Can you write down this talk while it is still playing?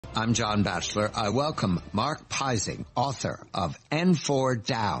I'm John Batchelor. I welcome Mark Piesing, author of N-4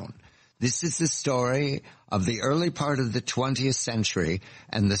 Down. This is the story of the early part of the 20th century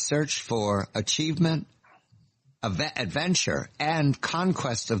and the search for achievement, adventure, and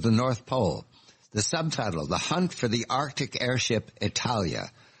conquest of the North Pole. The subtitle, The Hunt for the Arctic Airship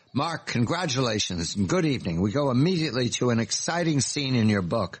Italia. Mark, congratulations and good evening. We go immediately to an exciting scene in your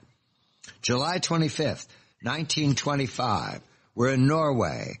book. July 25th, 1925. We're in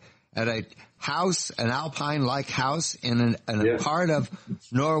Norway at a house, an alpine-like house in a part of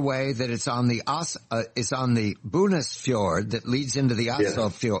Norway that is on the Bunes Fjord that leads into the Oslo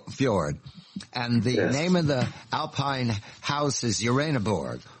Fjord. And the name of the alpine house is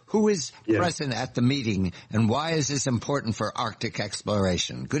Urenaborg. Who is present at the meeting, and why is this important for Arctic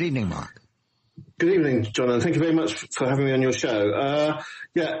exploration? Good evening, Mark. Good evening, John, and thank you very much for having me on your show.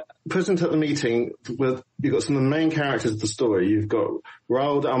 Present at the meeting, you've got some of the main characters of the story. You've got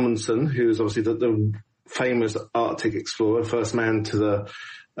Roald Amundsen, who is obviously the famous Arctic explorer, first man to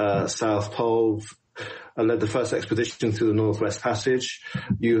the South Pole, led the first expedition through the Northwest Passage.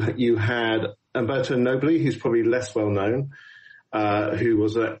 You had Umberto Nobile, who's probably less well known, who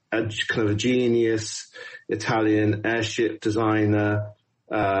was a kind of a genius Italian airship designer,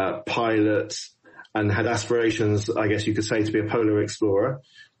 pilot, and had aspirations, I guess you could say, to be a polar explorer.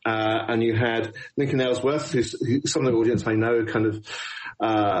 And you had Lincoln Ellsworth, who some of the audience may know, kind of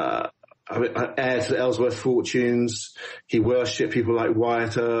heir to the Ellsworth fortunes. He worshipped people like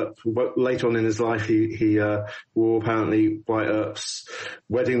Wyatt Earp. Later on in his life, he wore apparently Wyatt Earp's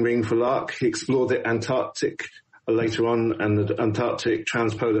wedding ring for luck. He explored the Antarctic later on, and the Antarctic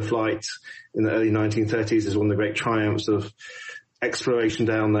transpolar flight in the early 1930s is one of the great triumphs of exploration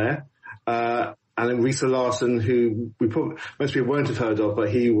down there. And then Risa Larsen, who most people won't have heard of, but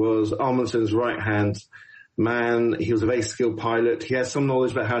he was Amundsen's right-hand man. He was a very skilled pilot. He has some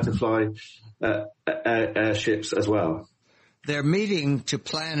knowledge about how to fly airships as well. They're meeting to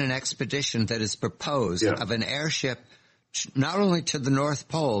plan an expedition that is proposed of an airship not only to the North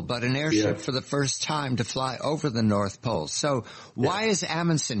Pole, but an airship for the first time to fly over the North Pole. So why is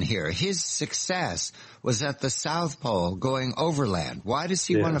Amundsen here? His success was at the South Pole going overland. Why does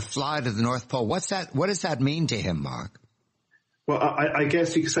he want to fly to the North Pole? What does that mean to him, Mark? Well, I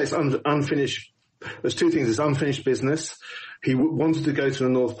guess you could say it's unfinished. There's two things. It's unfinished business. He wanted to go to the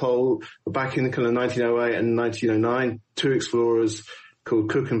North Pole back in kind of 1908 and 1909. Two explorers called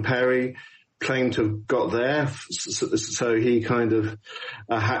Cook and Perry claimed to have got there, so he kind of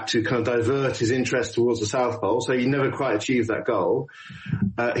had to kind of divert his interest towards the South Pole, so he never quite achieved that goal.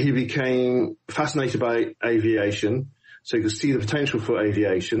 He became fascinated by aviation, so he could see the potential for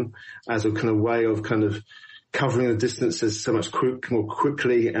aviation as a kind of way of kind of covering the distances so much more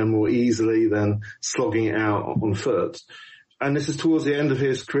quickly and more easily than slogging it out on foot. And this is towards the end of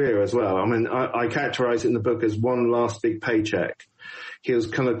his career as well. I mean, I characterize it in the book as one last big paycheck. He was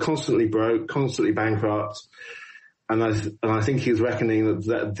kind of constantly broke, constantly bankrupt, and I think he was reckoning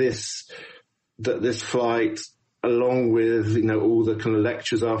that this flight, along with all the kind of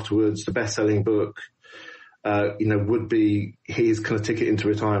lectures afterwards, the best-selling book, would be his kind of ticket into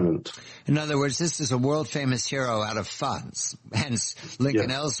retirement. In other words, this is a world-famous hero out of funds. Hence,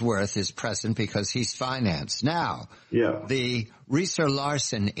 Lincoln Ellsworth is present because he's financed. Now, the Risa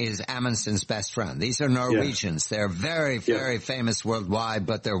Larsen is Amundsen's best friend. These are Norwegians. They're very, very famous worldwide,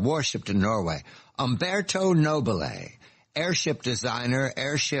 but they're worshipped in Norway. Umberto Nobile, airship designer,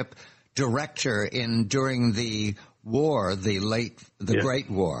 airship director during the war, the Great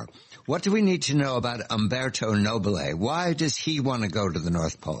War. What do we need to know about Umberto Nobile? Why does he want to go to the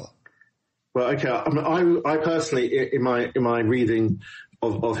North Pole? Well, okay. I personally, in my reading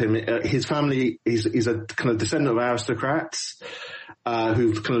of him, his family, he's a kind of descendant of aristocrats,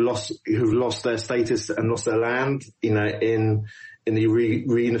 who've lost their status and lost their land, in the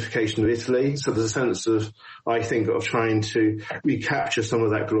reunification of Italy. So there's a sense of, I think, of trying to recapture some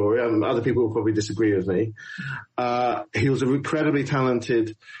of that glory. Other people will probably disagree with me. He was an incredibly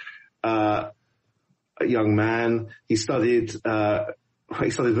talented a young man. He studied in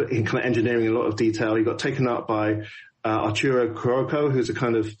kind of engineering in a lot of detail. He got taken up by Arturo Crocco, who's a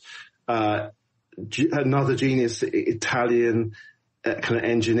kind of another genius Italian kind of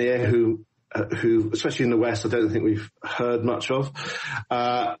engineer who, especially in the West, I don't think we've heard much of.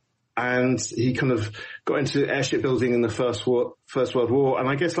 And he kind of got into airship building in the First World War. And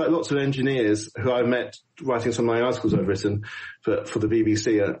I guess like lots of engineers who I met writing some of my articles I've written for the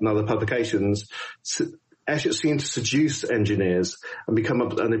BBC and other publications, airships seem to seduce engineers and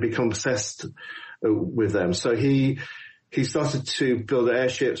they become obsessed with them. So he started to build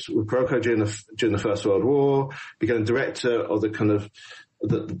airships with Crocco during the First World War, became director of the kind of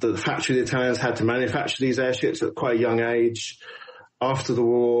the factory the Italians had to manufacture these airships at quite a young age. After the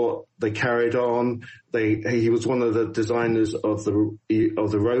war, they carried on. He was one of the designers of the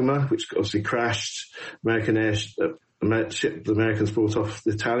Roma, which obviously crashed. American airship, the Americans brought off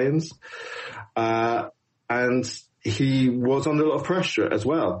the Italians, and he was under a lot of pressure as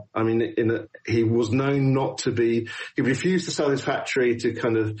well. I mean, he was known not to be. He refused to sell his factory to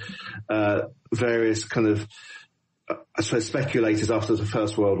kind of various kind of, I suppose, speculators after the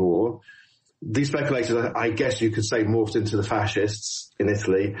First World War. These speculators, I guess you could say, morphed into the fascists in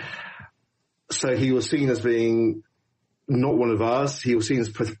Italy. So he was seen as being not one of us. He was seen as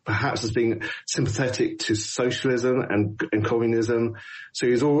perhaps as being sympathetic to socialism and communism. So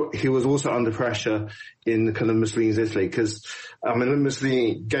he was also under pressure in kind of Mussolini's Italy, because I mean,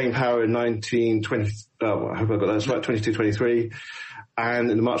 Mussolini gained power in 1920. I hope I got that right, 22-23, and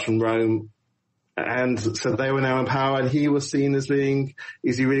in the March from Rome. And so they were now in power, and he was seen as being,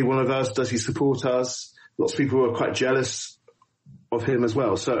 is he really one of us? Does he support us? Lots of people were quite jealous of him as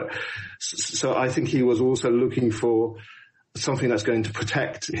well. So I think he was also looking for something that's going to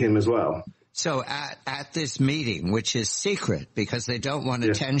protect him as well. So at this meeting, which is secret because they don't want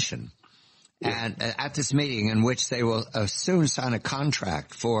attention, and at this meeting in which they will soon sign a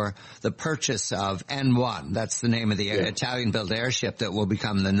contract for the purchase of N-1, that's the name of the Italian-built airship that will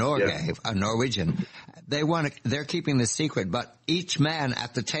become the Norge, a Norwegian. They're keeping this secret, but each man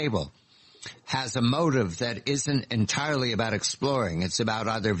at the table has a motive that isn't entirely about exploring. It's about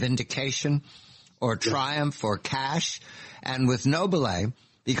either vindication or triumph or cash. And with Nobile,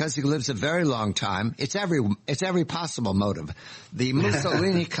 because he lives a very long time, it's every possible motive. The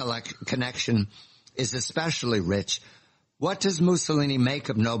Mussolini connection is especially rich. What does Mussolini make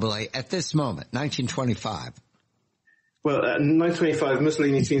of Nobile at this moment, 1925? Well, in 1925,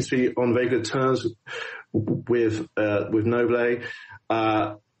 Mussolini seems to be on very good terms with Nobile.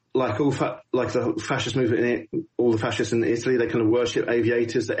 Like the fascist movement all the fascists in Italy, they kind of worship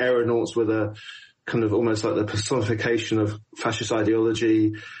aviators. The aeronauts were the kind of almost like the personification of fascist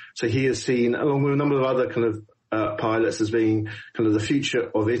ideology. So he is seen, along with a number of other kind of pilots, as being kind of the future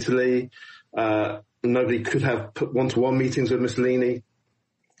of Italy. Nobody could have put one-to-one meetings with Mussolini,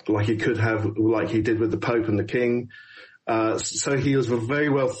 like he did with the Pope and the King. So he was very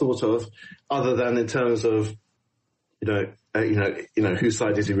well thought of, other than in terms of, whose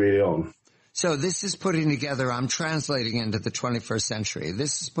side is he really on? So this is putting together, I'm translating into the 21st century.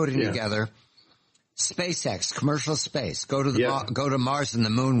 This is putting together SpaceX, commercial space, go to Mars and the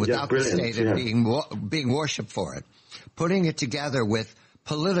moon without the state and being worshipped for it. Putting it together with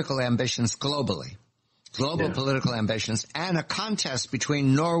political ambitions globally. Global political ambitions, and a contest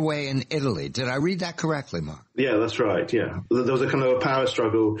between Norway and Italy. Did I read that correctly, Mark? Yeah, that's right, yeah. There was a kind of a power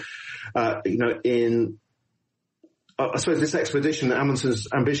struggle, in, I suppose this expedition, Amundsen's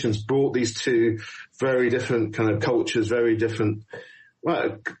ambitions brought these two very different kind of cultures, very different,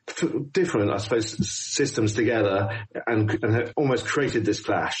 I suppose, systems together, and almost created this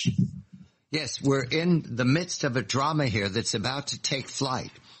clash. Yes, we're in the midst of a drama here that's about to take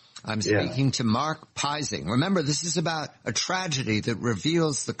flight. I'm speaking to Mark Piesing. Remember, this is about a tragedy that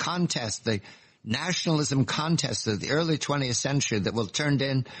reveals the contest, the nationalism contest of the early 20th century that will turn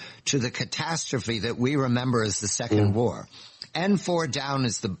into the catastrophe that we remember as the Second War. N-4 down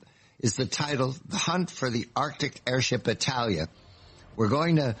is the title, The Hunt for the Arctic Airship Italia. We're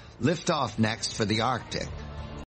going to lift off next for the Arctic.